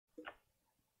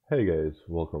Hey guys,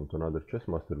 welcome to another Chess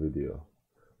Master video.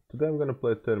 Today I'm gonna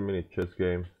play a 10-minute chess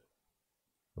game.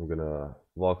 I'm gonna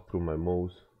walk through my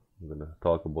moves. I'm gonna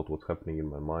talk about what's happening in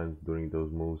my mind during those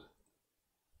moves.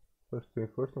 First thing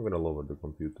first, I'm gonna lower the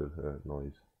computer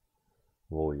noise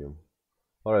volume.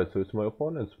 Alright, so it's my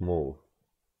opponent's move.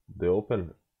 They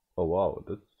open... Oh wow,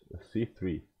 that's a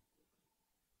c3.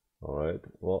 Alright,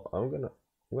 well I'm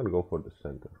gonna go for the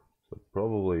center. So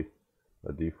probably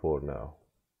a d4 now.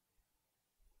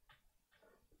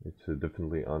 It's a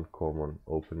definitely uncommon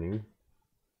opening.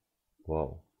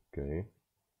 Wow, okay.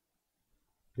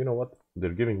 You know what?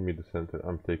 They're giving me the center.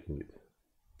 I'm taking it.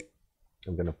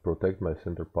 I'm gonna protect my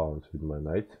center pawns with my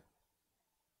knight.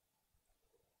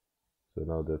 So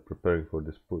now they're preparing for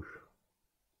this push.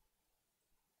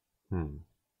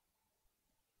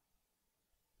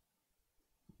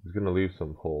 It's gonna leave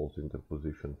some holes in their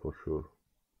position for sure.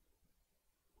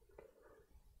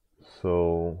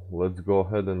 So let's go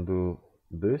ahead and do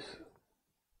this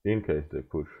in case they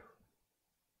push.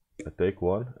 I take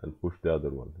one and push the other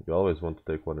one. You always want to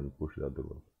take one and push the other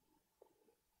one.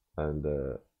 And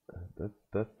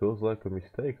that feels like a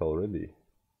mistake already.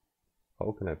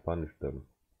 How can I punish them?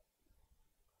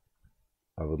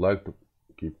 I would like to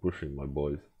keep pushing my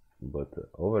boys, but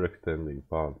overextending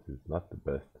pawns is not the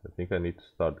best. I think I need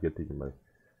to start getting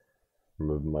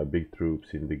my big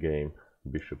troops in the game,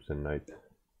 bishops and knights.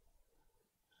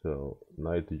 So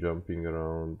knight jumping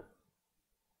around.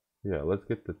 Yeah, let's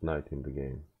get that knight in the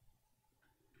game.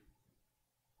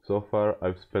 So far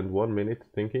I've spent 1 minute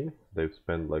thinking. They've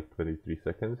spent like 23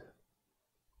 seconds.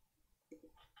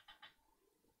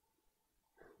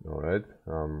 Alright,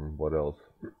 what else?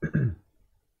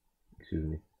 Excuse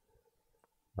me.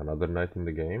 Another knight in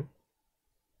the game.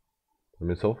 I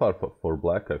mean, so far for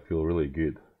black I feel really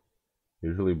good.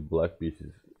 Usually black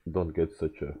pieces don't get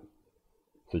such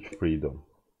freedom.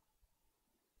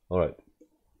 Alright.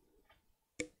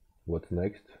 What's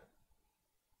next?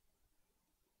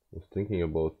 I was thinking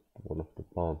about one of the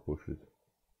pawn pushes.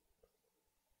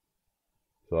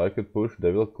 So I could push,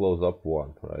 they will close up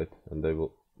one, right? And they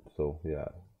will, so yeah.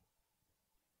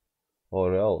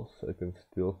 Or else I can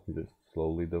still just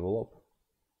slowly develop.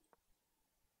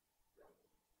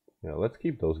 Yeah, let's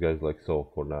keep those guys like so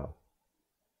for now.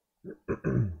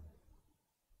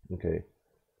 Okay.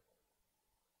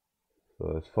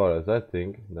 So as far as I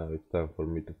think, now it's time for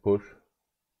me to push.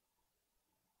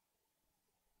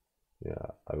 Yeah,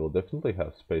 I will definitely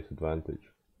have space advantage.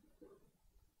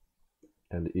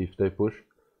 And if they push,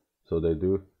 so they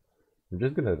do, I'm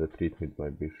just gonna retreat with my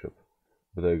bishop.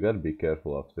 But I gotta be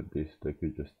careful after this, they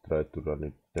could just try to run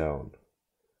it down.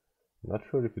 Not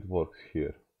sure if it works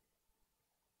here.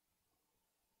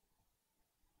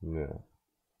 Yeah.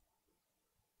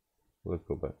 Let's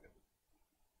go back.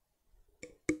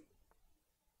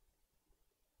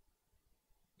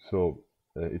 So,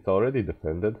 it's already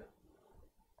defended,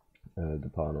 the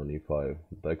pawn on e5,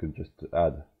 but I could just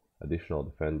add additional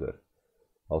defender.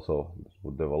 Also, this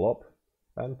would develop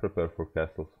and prepare for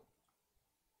castles.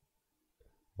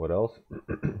 What else?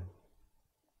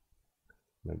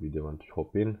 Maybe they want to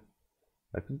hop in.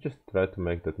 I could just try to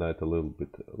make that knight a little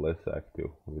bit less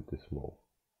active with this move.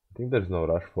 I think there's no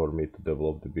rush for me to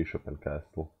develop the bishop and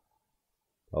castle.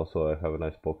 Also, I have a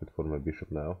nice pocket for my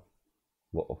bishop now.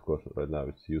 Well, of course, right now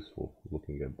it's useful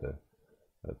looking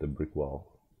at the brick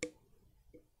wall.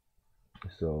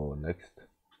 So next,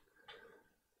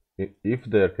 if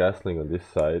they're castling on this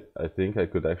side, I think I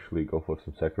could actually go for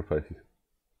some sacrifices.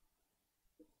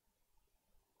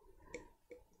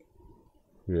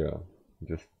 Yeah,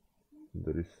 just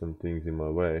there is some things in my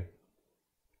way.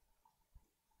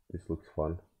 This looks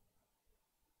fun.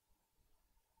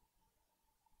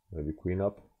 Maybe queen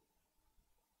up.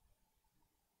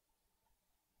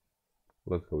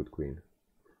 Let's go with queen.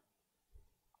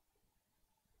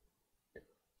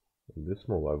 This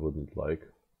move I wouldn't like,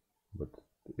 but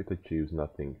it achieves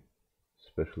nothing,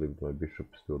 especially with my bishop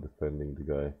still defending the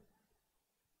guy.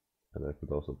 And I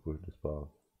could also push this pawn.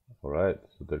 Alright,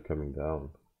 so they're coming down.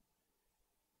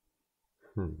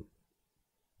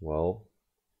 Well,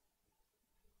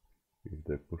 if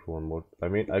they push one more, I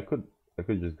mean, I could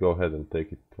just go ahead and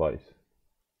take it twice.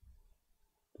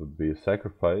 It would be a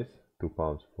sacrifice, 2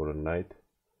 pawns for a knight.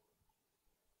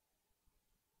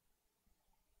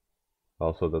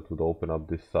 Also, that would open up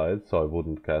this side, so I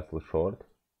wouldn't castle short,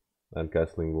 and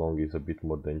castling long is a bit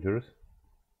more dangerous.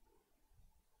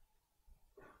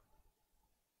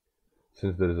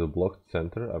 Since there is a blocked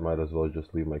center, I might as well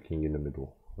just leave my king in the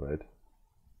middle, right?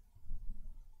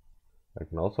 I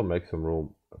can also make some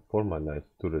room for my knight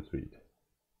to retreat.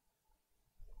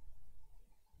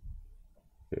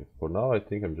 Okay, for now I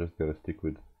think I'm just gonna stick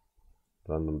with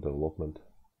random developing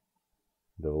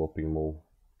move,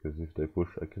 because if they push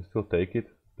I can still take it,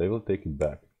 they will take it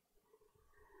back.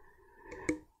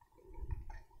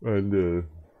 And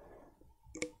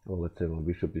well, let's say my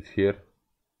bishop is here,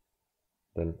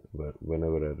 then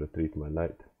whenever I retreat my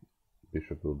knight,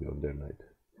 bishop will be on their knight.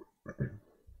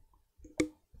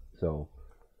 So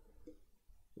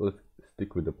let's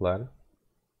stick with the plan.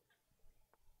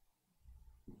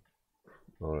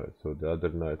 Alright, so the other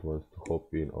knight wants to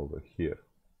hop in over here,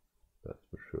 that's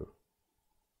for sure.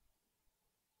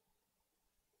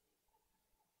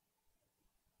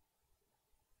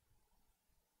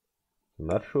 I'm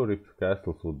not sure if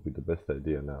castles would be the best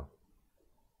idea now.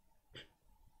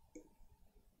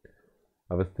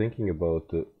 I was thinking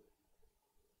about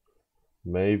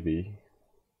maybe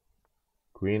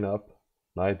queen up,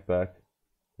 knight back,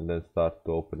 and then start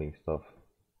the opening stuff.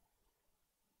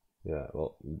 Yeah,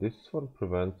 well, this one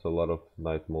prevents a lot of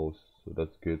knight moves, so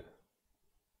that's good.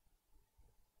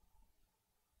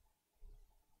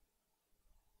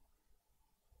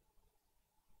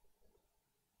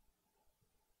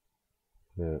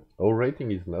 Yeah, our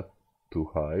rating is not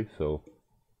too high, so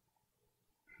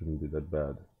shouldn't be that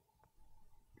bad.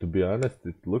 To be honest,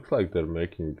 it looks like they're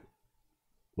making,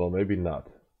 well, maybe not,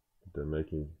 but they're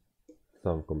making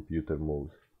some computer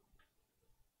moves.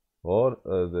 Or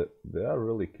they are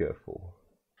really careful.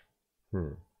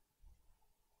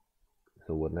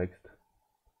 So what next?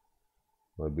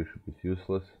 My bishop is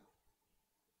useless.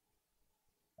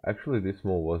 Actually, this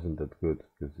move wasn't that good,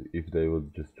 because if they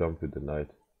would just jump with the knight,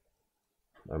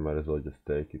 I might as well just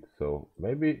take it. So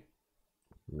maybe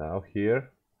now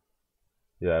here.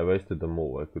 Yeah, I wasted the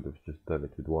move. I could have just done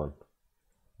it with one.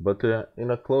 But in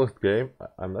a closed game,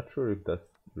 I'm not sure if that's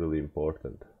really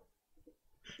important.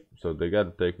 So they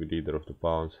gotta take with either of the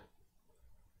pawns.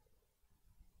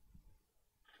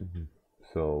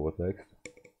 So what next?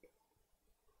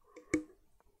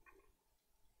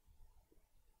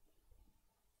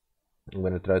 I'm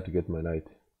gonna try to get my knight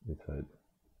inside.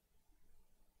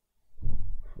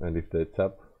 And if they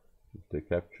tap, if they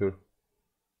capture,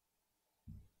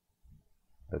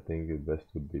 I think the best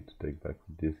would be to take back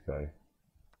with this guy.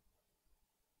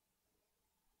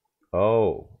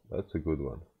 Oh, that's a good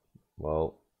one.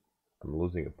 Well, I'm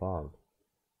losing a pawn.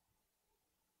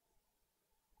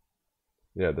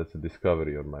 Yeah, that's a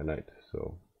discovery on my knight,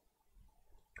 so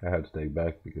I had to take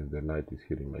back because their knight is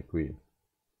hitting my queen.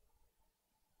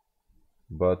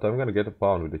 But I'm gonna get a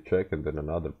pawn with a check and then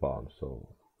another pawn, so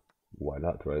why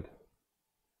not, right?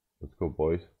 Let's go,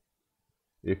 boys.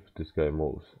 If this guy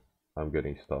moves, I'm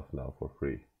getting stuff now for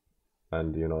free.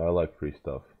 And you know, I like free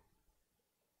stuff.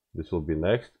 This will be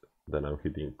next, then I'm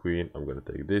hitting queen, I'm gonna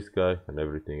take this guy and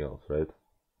everything else, right?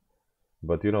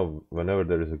 But you know, whenever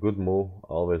there is a good move,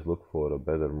 always look for a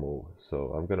better move.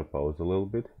 So I'm gonna pause a little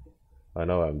bit. I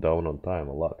know I'm down on time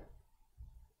a lot.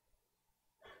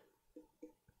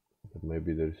 But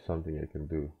maybe there's something I can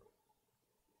do.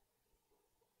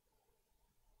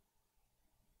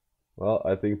 Well,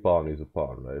 I think pawn is a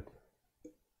pawn, right?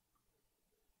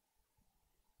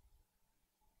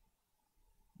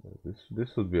 This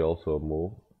would be also a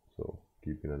move, so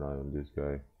keeping an eye on this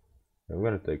guy. I'm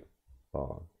gonna take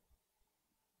pawn.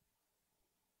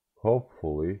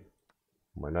 Hopefully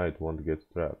my knight won't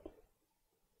get trapped.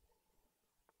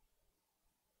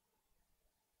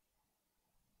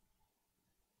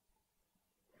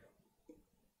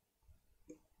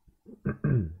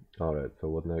 Alright, so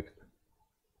what next?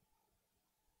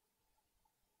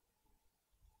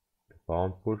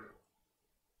 Pawn push.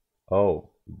 Oh,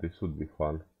 this would be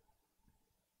fun.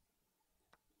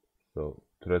 So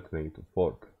threatening to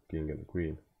fork king and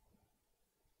queen.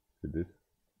 See this?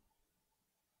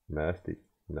 Nasty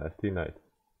knight.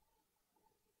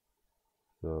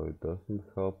 So it doesn't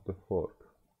help the fork.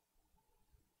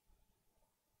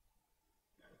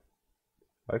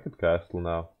 I could castle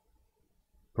now.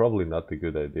 Probably not a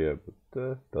good idea,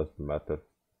 but doesn't matter.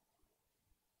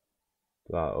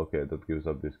 Ah, okay, that gives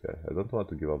up this guy. I don't want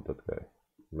to give up that guy.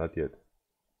 Not yet.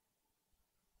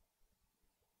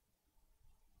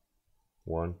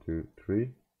 1, 2,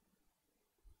 3.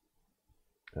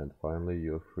 And finally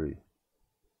you're free.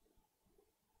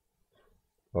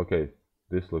 Okay,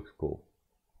 this looks cool.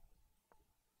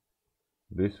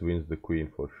 This wins the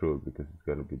queen for sure because it's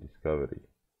gonna be discovery.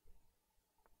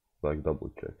 Like double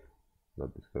check.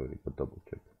 Not discovery, but double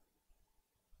check.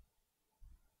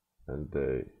 And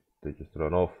they just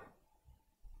run off.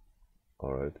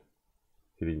 Alright.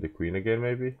 Hitting the queen again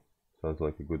maybe? Sounds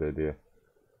like a good idea.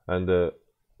 And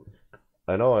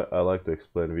I know I like to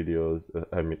explain videos,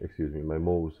 my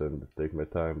moves and take my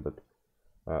time, but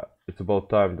it's about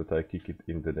time that I kick it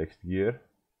in the next gear,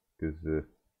 because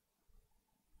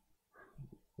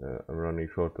I'm running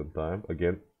short on time.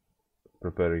 Again,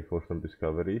 preparing for some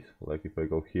discoveries. Like if I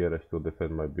go here, I still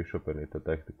defend my bishop and it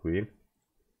attacks the queen.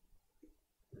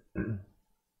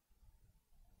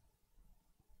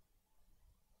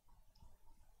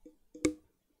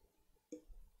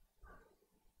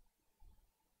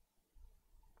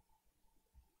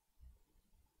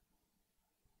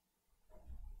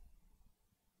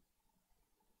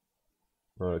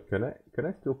 Can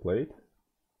I still play it?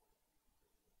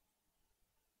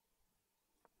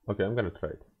 Okay, I'm gonna try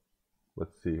it.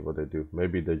 Let's see what they do.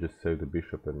 Maybe they just save the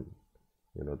bishop and,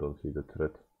 you know, don't see the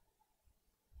threat.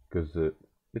 Because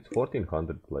it's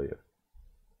 1400 player.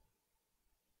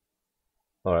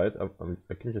 Alright,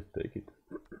 I can just take it.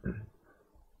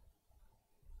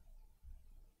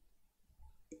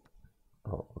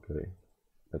 Oh, okay.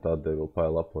 I thought they will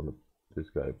pile up on this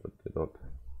guy, but they don't.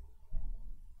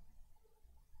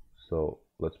 So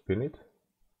let's pin it.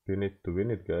 Pin it to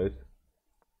win it, guys.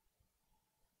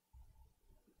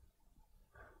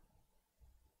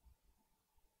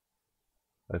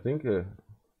 I think I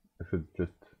should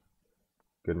just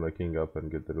get my king up and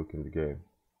get the rook in the game.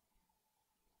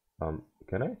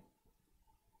 Can I?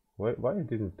 Why I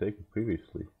didn't take it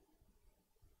previously?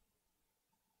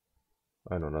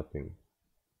 I know nothing.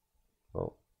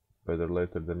 Well, better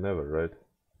later than never, right?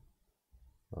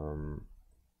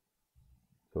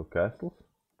 So castles?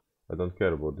 I don't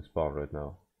care about this pawn right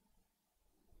now.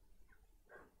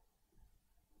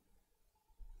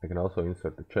 I can also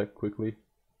insert the check quickly.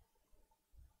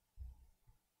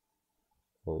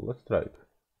 Well, let's try it.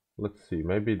 Let's see,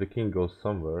 maybe the king goes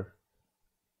somewhere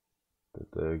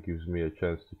that gives me a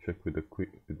chance to check with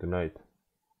the knight.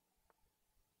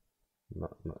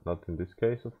 Not in this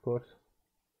case, of course.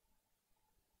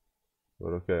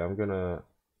 But okay, I'm gonna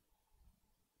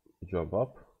jump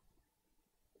up.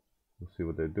 We'll see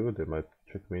what they do. They might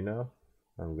check me now.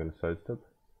 I'm gonna sidestep.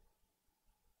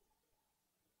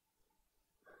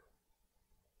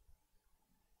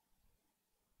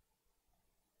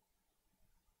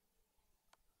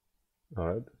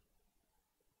 Alright.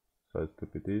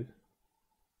 Sidestep it is.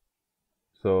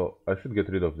 So I should get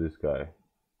rid of this guy,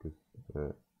 because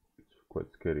it's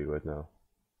quite scary right now.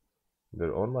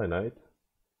 They're on my knight.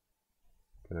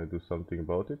 Can I do something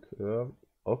about it?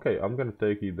 Okay, I'm gonna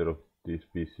take either of these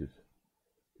pieces.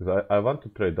 Because I want to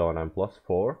trade down. I'm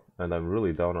 +4 and I'm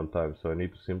really down on time, so I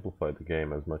need to simplify the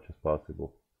game as much as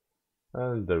possible.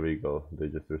 And there we go, they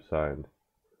just resigned.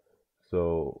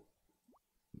 So,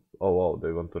 oh wow,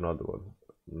 they want another one.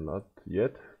 Not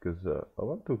yet, because I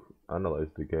want to analyze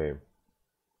the game.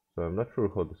 So I'm not sure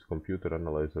how this computer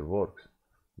analyzer works,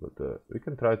 but we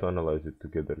can try to analyze it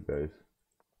together, guys.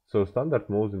 So standard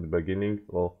moves in the beginning,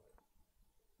 well,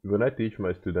 when I teach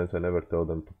my students, I never tell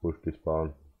them to push this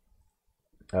pawn.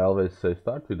 I always say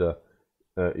start with a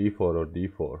e4 or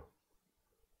d4.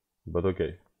 But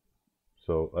okay,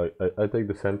 so I take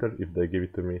the center if they give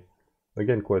it to me.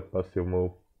 Again, quite passive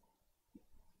move.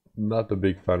 Not a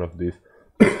big fan of this.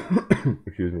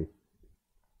 Excuse me.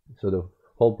 So the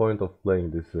whole point of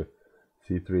playing this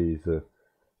c3 is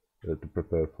to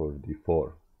prepare for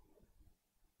d4.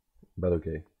 But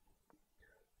okay.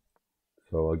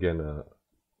 So again,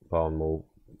 pawn move.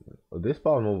 This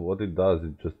pawn move, what it does,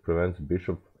 it just prevents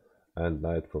bishop and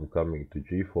knight from coming to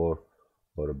g4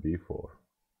 or a b4.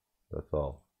 That's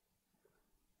all.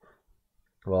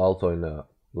 Well, also in a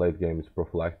late game, it's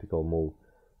prophylactical move.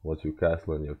 Once you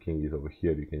castle and your king is over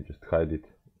here, you can just hide it,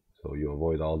 so you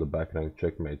avoid all the back rank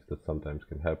checkmates that sometimes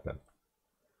can happen.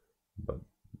 But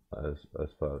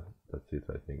as far, that's it,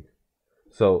 I think.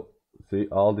 So see,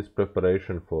 all this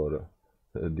preparation for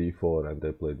d4, and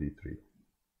they play d3.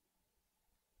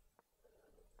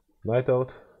 Knight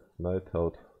out, knight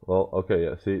out. Well, okay,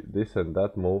 yeah, see, this and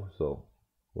that move, so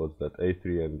what's that,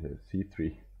 a3 and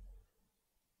c3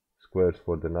 squares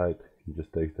for the knight, he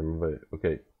just takes them away.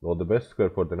 Okay, well, the best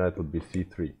square for the knight would be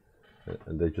c3,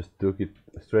 and they just took it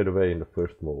straight away in the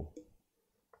first move,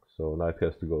 so knight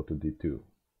has to go to d2.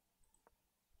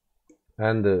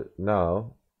 And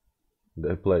now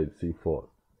they played c4.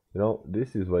 You know,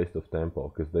 this is waste of tempo,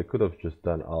 because they could have just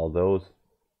done all those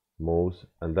moves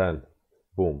and then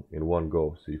boom, in one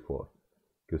go c4,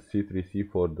 because c3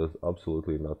 c4 does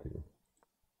absolutely nothing.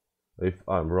 If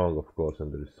I'm wrong, of course,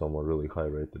 and there is someone really high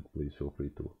rated, please feel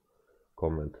free to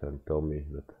comment and tell me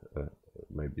that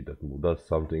maybe that move does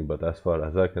something, but as far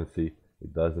as I can see,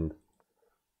 it doesn't.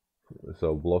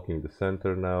 So blocking the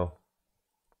center now,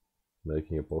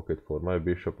 making a pocket for my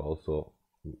bishop. Also,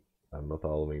 I'm not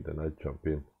allowing the knight jump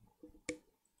in.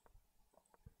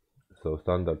 So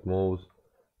standard moves.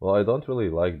 Well, I don't really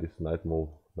like this knight move,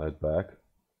 knight back.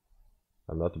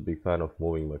 I'm not a big fan of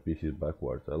moving my pieces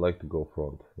backwards. I like to go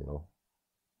front, you know.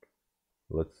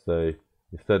 Let's say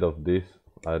instead of this,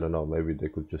 I don't know, maybe they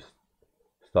could just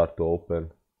start to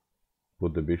open,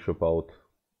 put the bishop out.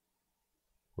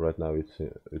 Right now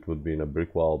it would be in a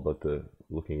brick wall, but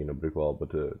looking in a brick wall,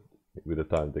 but with the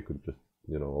time they could just,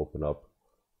 you know, open up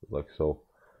like so.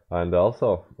 And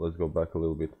also, let's go back a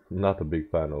little bit. Not a big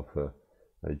fan of a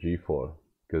g4,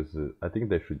 because I think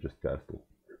they should just castle.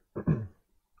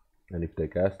 And if they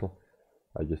castle,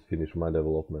 I just finish my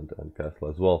development and castle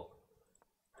as well.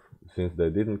 Since they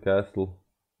didn't castle,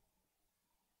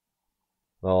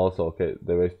 also okay,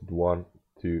 they wasted 1,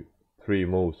 2, 3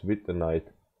 moves with the knight,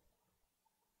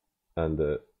 and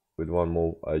with one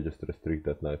move I just restrict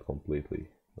that knight completely,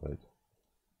 right?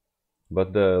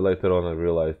 But later on I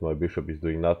realized my bishop is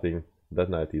doing nothing. That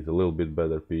knight is a little bit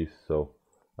better piece, so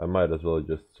I might as well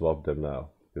just swap them now,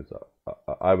 because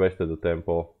I wasted the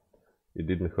tempo. It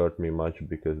didn't hurt me much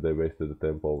because they wasted the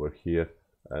tempo over here,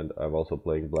 and I'm also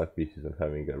playing black pieces and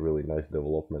having a really nice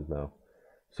development now.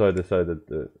 So I decided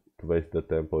to waste the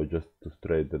tempo just to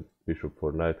trade the bishop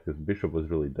for knight, because bishop was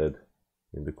really dead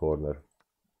in the corner.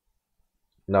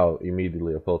 Now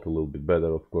immediately I felt a little bit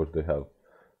better. Of course they have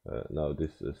now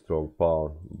this strong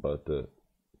pawn, but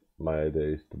my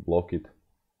idea is to block it,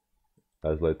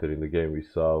 as later in the game we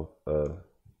saw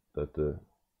that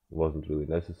wasn't really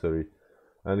necessary.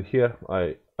 And here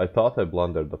I thought I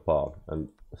blundered the pawn, and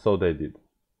so they did.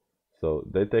 So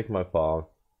they take my pawn,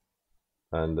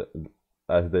 and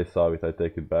as they saw it, I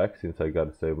take it back, since I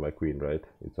gotta save my queen, right?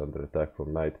 It's under attack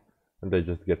from knight, and they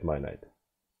just get my knight.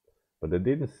 But they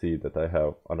didn't see that I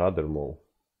have another move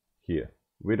here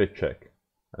with a check,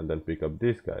 and then pick up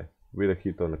this guy with a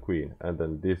hit on the queen, and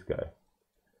then this guy.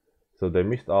 So they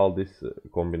missed all this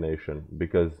combination,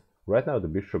 because right now the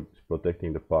bishop is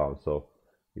protecting the pawn. So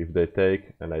if they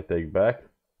take and I take back,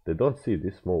 they don't see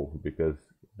this move, because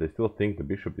they still think the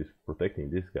bishop is protecting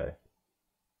this guy.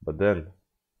 But then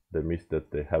they miss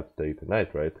that they have to take the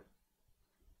knight, right?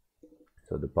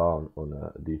 So the pawn on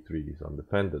d3 is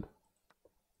undefended.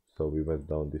 So we went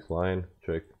down this line,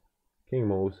 check, king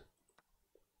moves.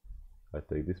 I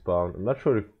take this pawn. I'm not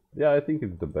sure if, yeah, I think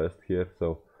it's the best here.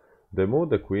 So they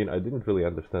moved the queen. I didn't really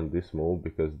understand this move,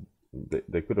 because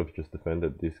they could have just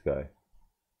defended this guy.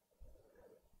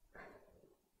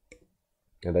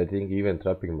 And I think even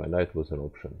trapping my knight was an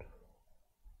option.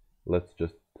 Let's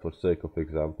just, for sake of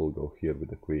example, go here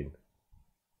with the queen.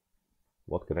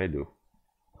 What can I do?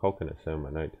 How can I save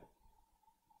my knight?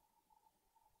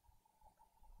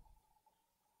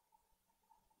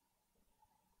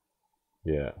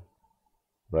 Yeah,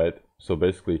 right? So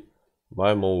basically,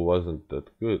 my move wasn't that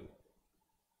good.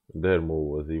 Their move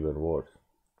was even worse.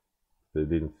 They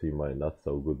didn't see my not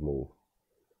so good move.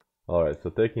 Alright,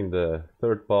 so taking the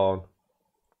third pawn,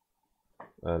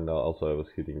 and also I was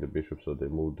hitting the bishop, so they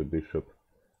moved the bishop.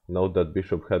 Note that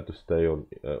bishop had to stay on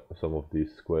some of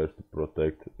these squares to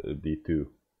protect d2,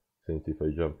 since if I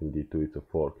jump in d2 it's a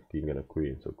fork, king and a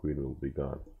queen, so queen will be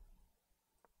gone.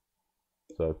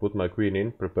 So I put my queen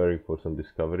in, preparing for some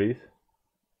discoveries.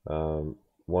 One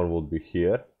would be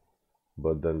here,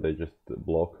 but then they just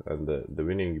block, and the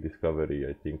winning discovery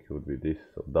I think would be this,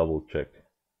 so double check.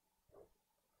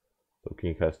 So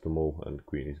king has to move and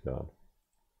queen is gone.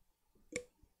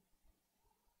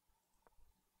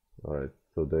 Alright,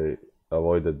 so they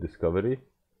avoided discovery.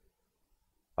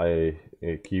 I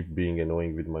keep being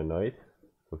annoying with my knight,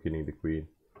 so hitting the queen.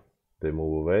 They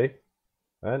move away,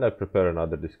 and I prepare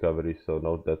another discovery. So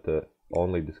note that the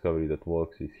only discovery that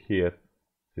works is here,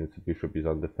 since bishop is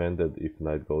undefended if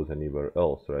knight goes anywhere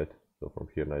else, right? So from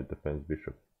here knight defends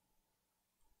bishop.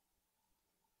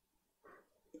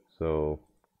 So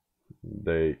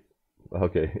they,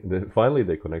 okay, finally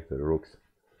they connected the rooks.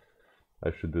 I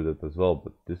should do that as well,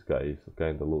 but this guy is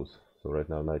kinda loose. So right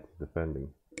now knight is defending.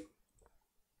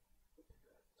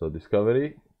 So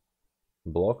discovery,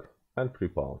 block, and free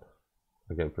pawn.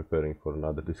 Again preparing for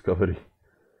another discovery.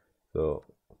 So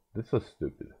this was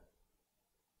stupid.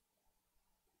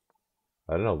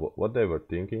 I don't know what they were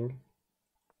thinking,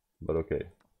 but okay.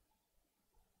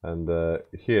 And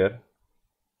here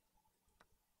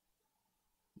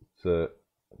it's a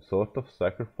sort of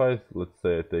sacrifice. Let's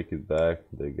say I take it back,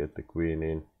 they get the queen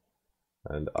in,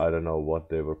 and I don't know what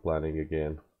they were planning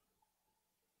again.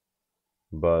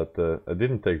 But I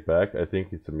didn't take back. I think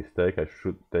it's a mistake. I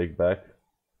should take back.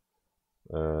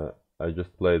 I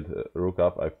just played rook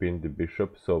up. I pinned the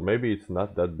bishop, so maybe it's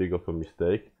not that big of a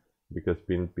mistake, because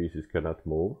pinned pieces cannot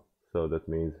move, so that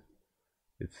means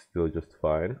it's still just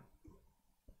fine.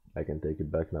 I can take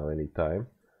it back now anytime.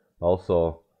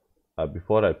 Also,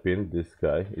 before I pin this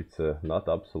guy, it's not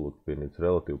absolute pin, it's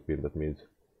relative pin. That means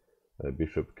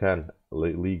bishop can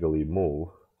legally move.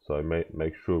 So I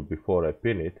make sure before I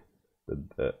pin it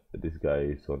that this guy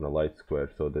is on a light square,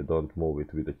 so they don't move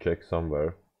it with a check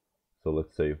somewhere. So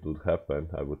let's say if it would happen,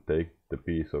 I would take the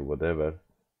piece or whatever,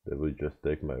 they would just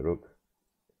take my rook.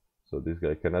 So this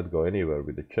guy cannot go anywhere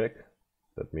with a check.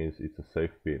 That means it's a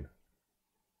safe pin.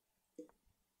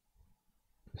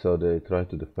 So they try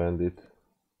to defend it.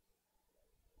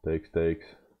 Takes,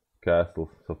 castle.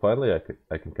 So finally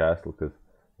I can castle because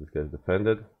this guy's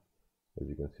defended. As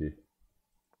you can see,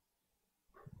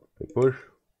 they push.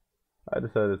 I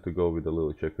decided to go with a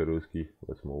little checkeruski.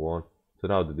 Let's move on. So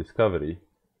now the discovery.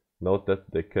 Note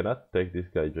that they cannot take this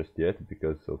guy just yet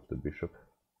because of the bishop.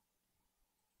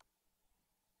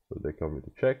 So they come with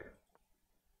a check.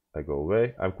 I go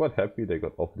away. I'm quite happy they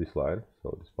got off this line,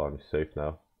 so this pawn is safe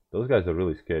now. Those guys are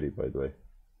really scary, by the way.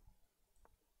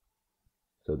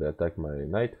 So they attack my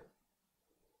knight,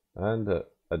 and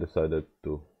I decided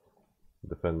to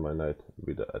defend my knight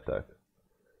with the attack.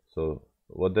 So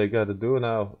what they gotta do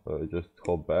now, just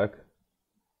hop back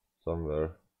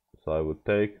somewhere. So I would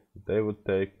take, they would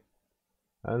take,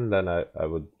 and then I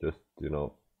would just, you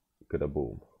know, get a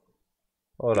boom.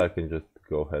 Or I can just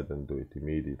go ahead and do it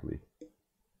immediately.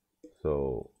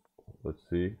 So let's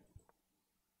see.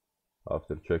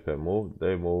 After check I move,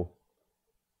 they move.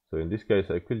 So in this case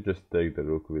I could just take the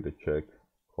rook with a check,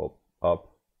 hop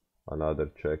up,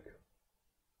 another check.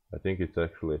 I think it's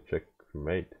actually a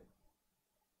checkmate.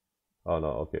 Oh no,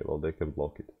 okay, well they can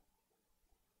block it.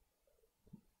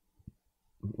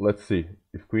 Let's see,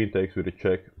 if queen takes with a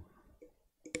check,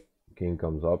 king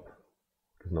comes up,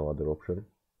 there's no other option.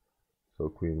 So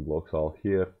queen blocks all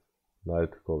here, knight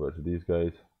covers these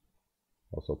guys,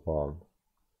 also pawn.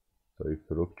 So if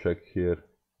rook check here,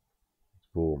 it's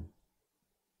boom.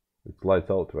 It's lights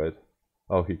out, right?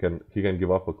 Oh, he can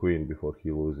give up a queen before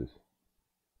he loses.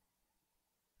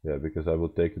 Yeah, because I will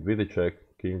take it with a check,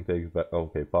 king takes back,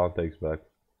 okay, pawn takes back,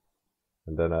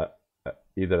 and then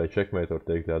either I checkmate or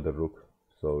take the other rook.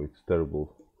 So it's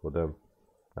terrible for them.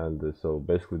 And so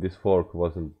basically this fork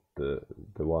wasn't the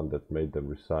one that made them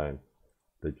resign.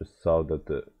 They just saw that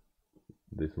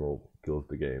this move kills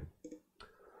the game.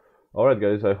 Alright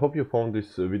guys, I hope you found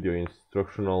this video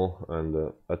instructional,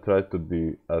 and I tried to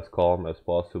be as calm as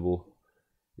possible.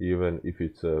 Even if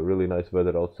it's really nice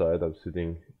weather outside, I'm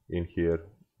sitting in here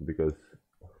because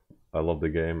I love the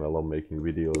game, I love making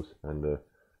videos, and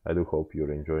I do hope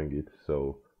you're enjoying it.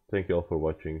 So thank you all for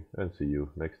watching, and see you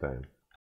next time.